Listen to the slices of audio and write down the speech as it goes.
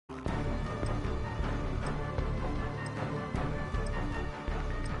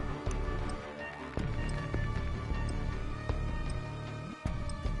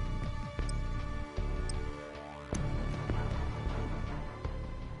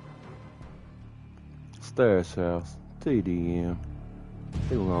Stashhouse. TDM. I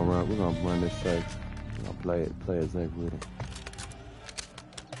think we're gonna run this safe. We're gonna play it safe with it.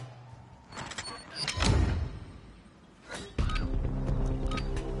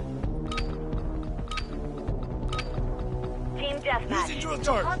 Team deathmatch.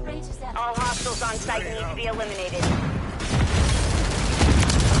 All hostiles on site need to be eliminated.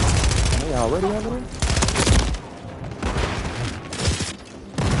 They already over there?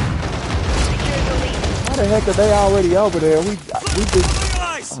 How the heck are they already over there? We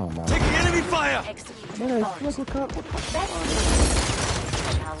just. Oh my. Taking enemy fire. Man, what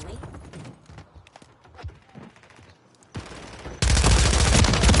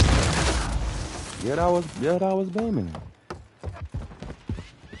Yet I was beaming.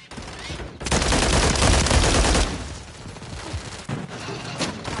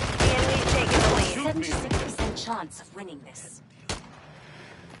 The enemy's taking the lead. 76% chance of winning this.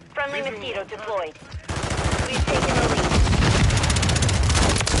 Friendly mosquito deployed. We've taken the lead.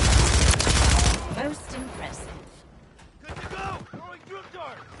 Most impressive. Good to go. Throwing troop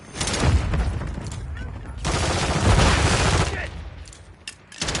dart.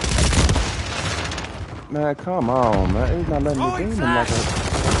 Man, come on, man. He's not letting me beam him like a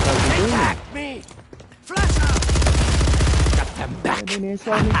Attack me. Flash out. Got them back.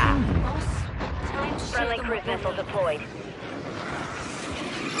 Friendly cruise missile deployed.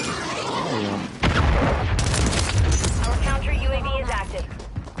 Our counter UAV is active.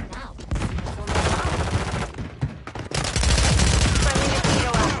 Friendly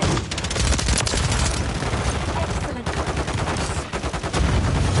mosquito active.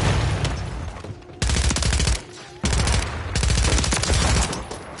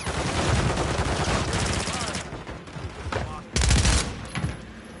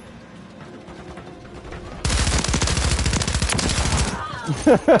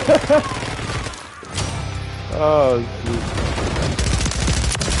 Oh, shit.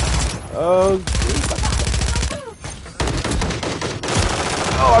 Oh, shit.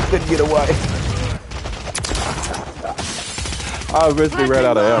 Oh, I couldn't get away. I eventually ran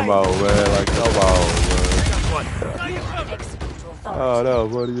out of ammo, man. Like, come on, man. Oh, no,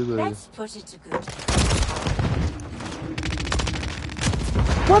 what do you think? Let's put it to good.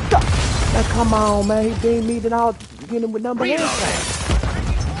 What the? Now, come on, man. He beat me, then I'll get him with number 8.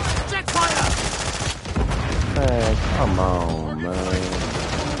 Check fire. Man, come on, man.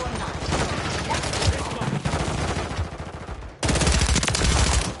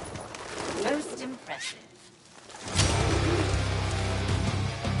 Most impressive.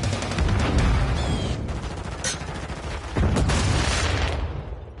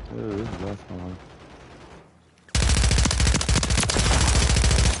 Ooh, this is last one.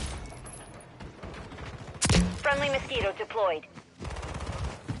 Friendly mosquito deployed.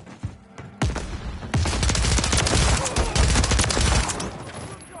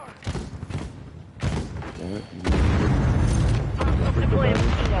 Deploy a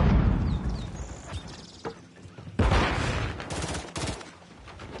mosquito.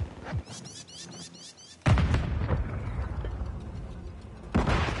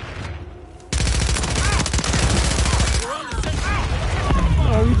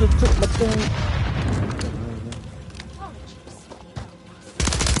 Oh, you just took my thing.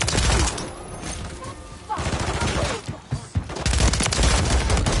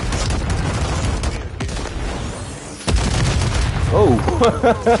 Oh,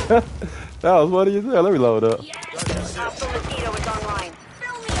 that was what you said. Let me load up. Hostile mosquito is online.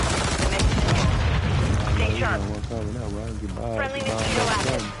 Stay sharp. Friendly mosquito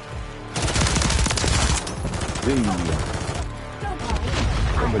active.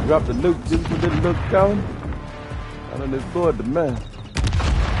 I'm gonna drop the nuke just for this look going. I done destroyed the man.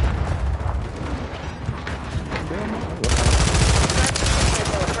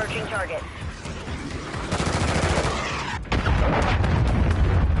 Missile approaching target.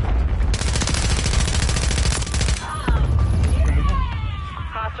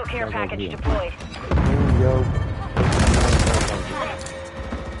 Hostile care package deployed. Yo.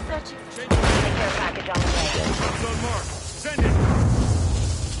 Care package on the way. Send it.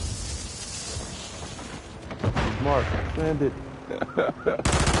 Mark, send it.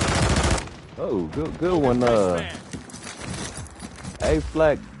 Oh, good one.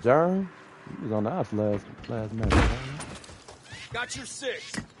 A-Flag Germ. He was on the ops last match. Got your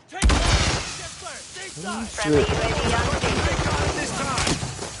 6. Take one. Friendly UAV on This time.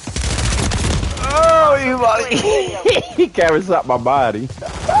 Oh, he carries up my body.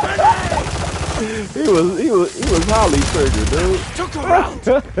 he was Holly triggered, dude. Took him out.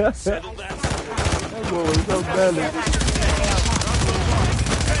 Settle that. That boy was so badly.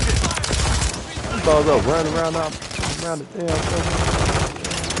 That balls up, running around the damn thing.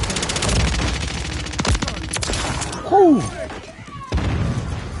 Whew.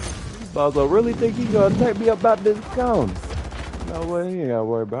 These balls up really think he gonna take me up about this corner. No way, he ain't gotta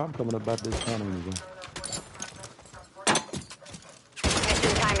worry about. I'm coming up about this corner again.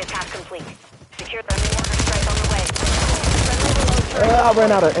 Mission time is half complete. Secure the mortar strike on the way. I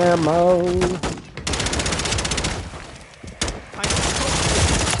ran out of ammo. I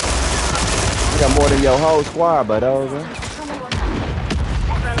got more than your whole squad, but over.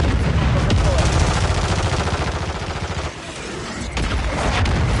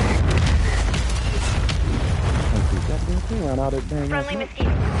 Run out of dang. Friendly mosquito.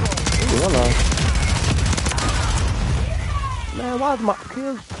 Ooh, hold on. Man, why's my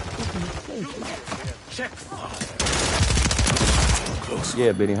kills? Check.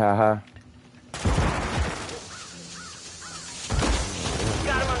 Yeah, Benny, ha.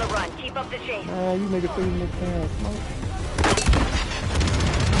 Got him on the run. Keep up the chase. Man, you niggas feeding this damn smoke.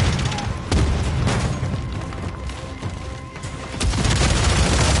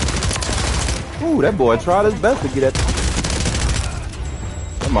 Ooh, that boy tried his best to get at.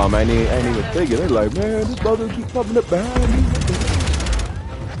 Come on, man, ain't even figure. They like, man, this brother keep popping up behind me.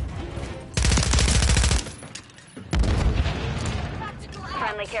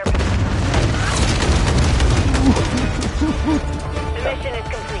 Friendly care. The mission is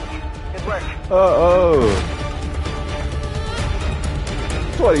complete. Good work.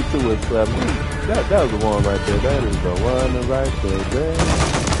 22 and 7. That was the one right there. That is the one right there.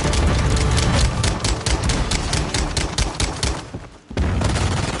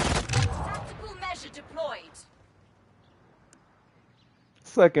 Tactical measure deployed.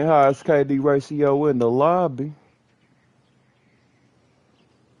 Second highest KD ratio in the lobby.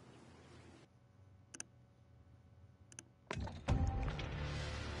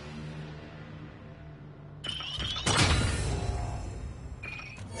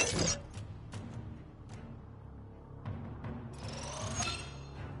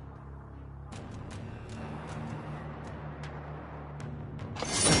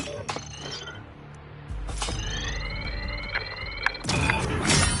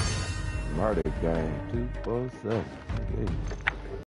 Marty game 247.